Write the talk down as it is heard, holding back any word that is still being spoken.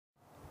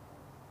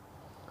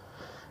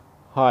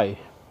Hi,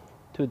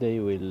 today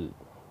we'll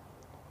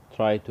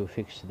try to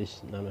fix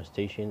this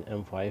nanostation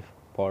M5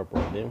 power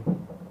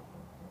problem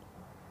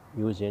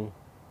using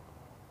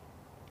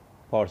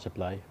power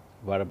supply,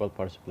 variable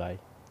power supply.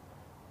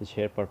 This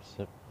here power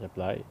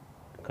supply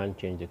can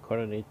change the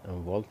current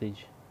and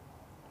voltage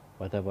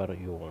whatever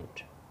you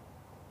want.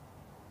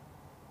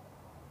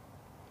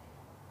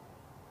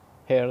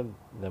 Here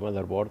the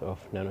motherboard of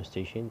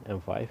nanostation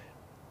M5.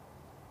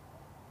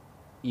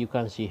 You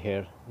can see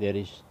here there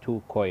is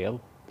two coil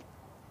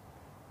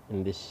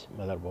in this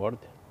motherboard.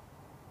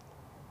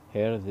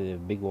 Here the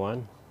big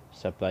one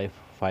supply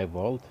 5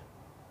 volt,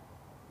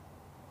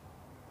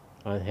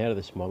 and here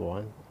the small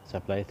one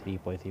supply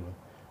 3.3 volt.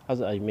 As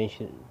I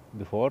mentioned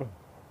before,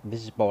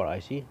 this is power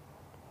IC.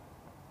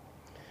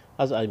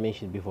 As I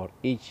mentioned before,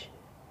 each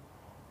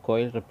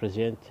coil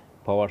represents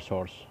power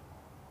source.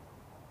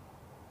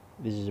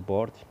 This is a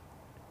board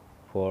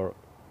for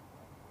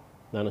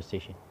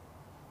nanostation.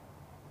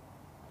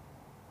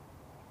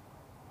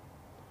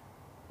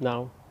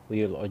 Now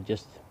we will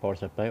adjust power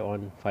supply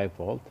on 5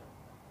 volt.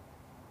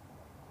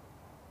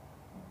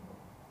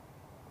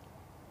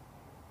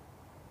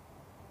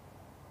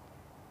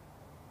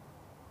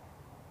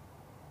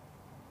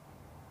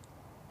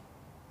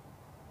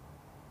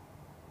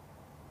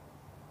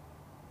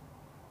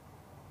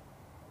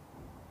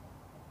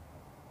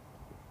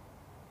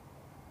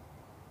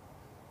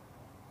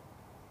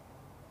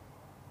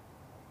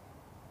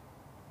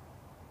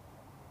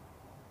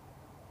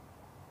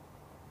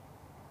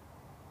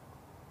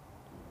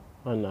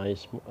 And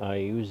I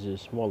use a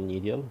small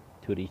needle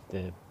to reach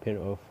the pin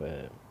of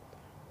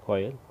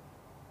coil.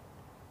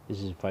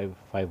 This is 5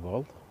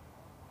 volt.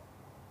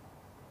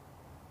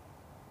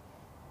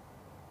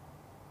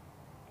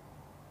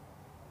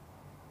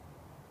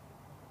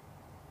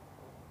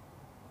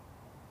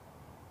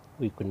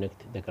 We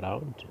connect the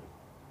ground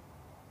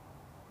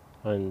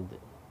and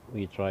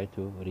we try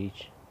to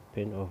reach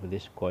pin of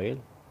this coil.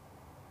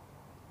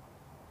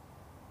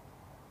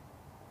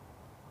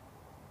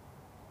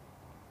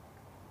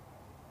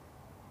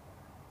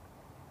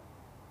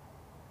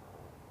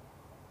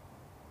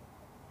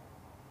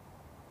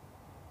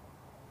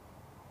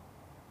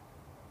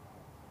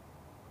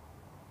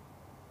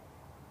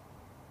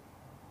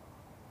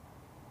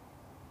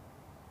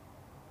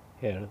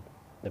 Here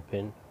the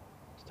pin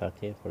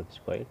starting for this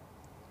coil.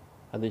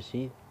 As you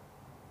see,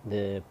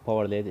 the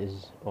power LED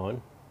is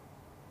on.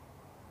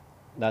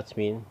 That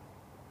means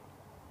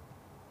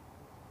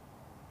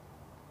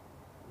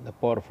the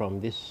power from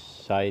this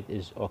side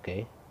is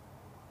okay.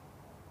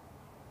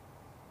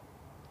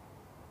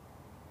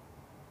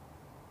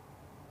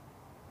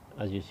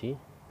 As you see,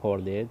 power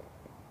LED,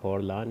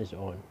 power line is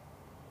on.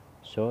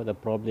 So the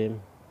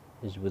problem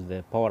is with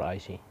the power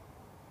IC.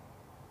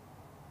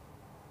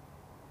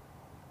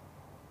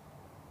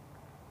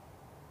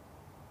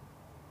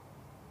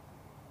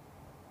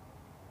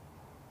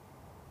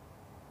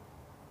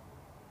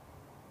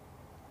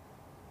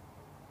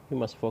 You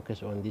must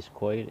focus on this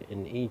coil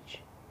in each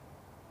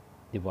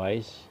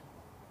device.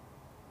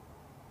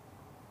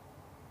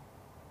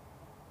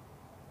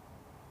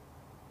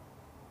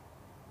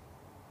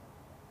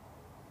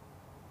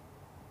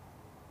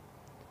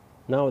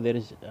 Now there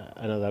is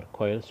another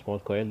coil, small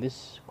coil.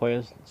 This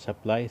coil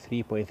supply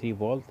 3.3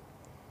 volt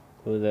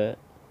to the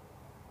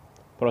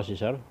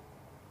processor.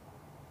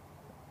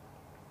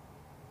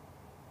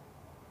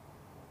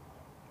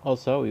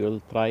 Also, we will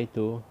try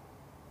to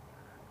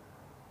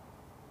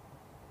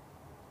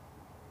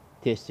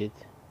test it.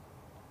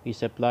 We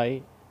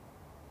supply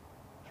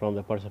from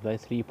the power supply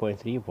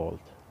 3.3 volt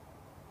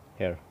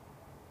here.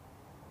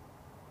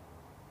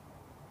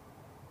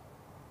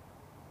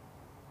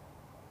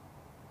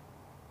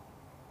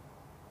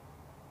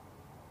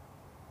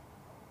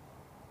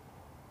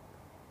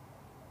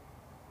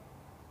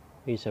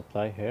 We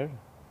supply here.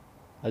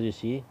 As you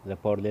see, the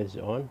power LED is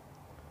on.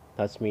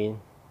 That means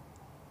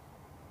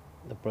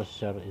the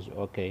processor is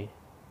okay.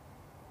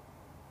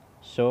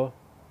 So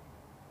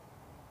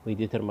we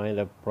determine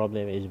the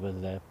problem is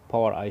with the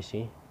power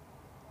IC.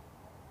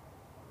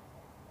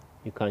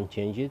 You can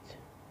change it,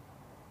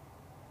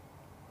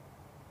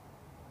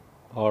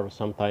 or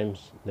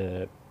sometimes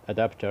the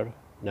adapter,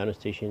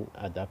 nanostation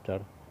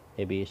adapter,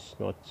 maybe it's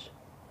not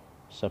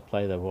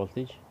supply the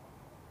voltage.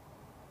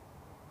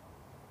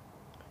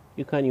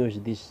 You can use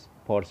this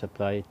power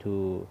supply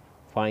to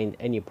find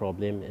any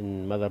problem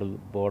in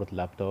motherboard,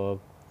 laptop,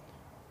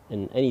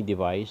 in any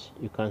device.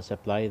 You can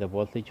supply the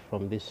voltage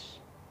from this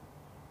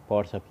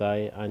power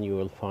supply and you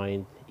will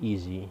find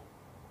easy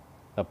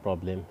the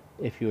problem.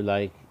 If you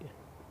like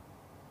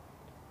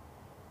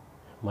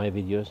my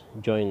videos,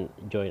 join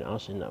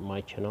us in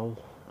my channel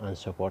and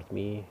support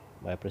me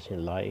by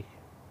pressing like,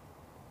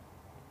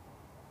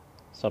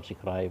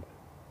 subscribe.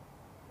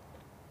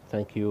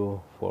 Thank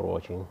you for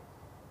watching.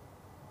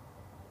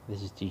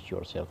 This is Teach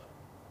Yourself.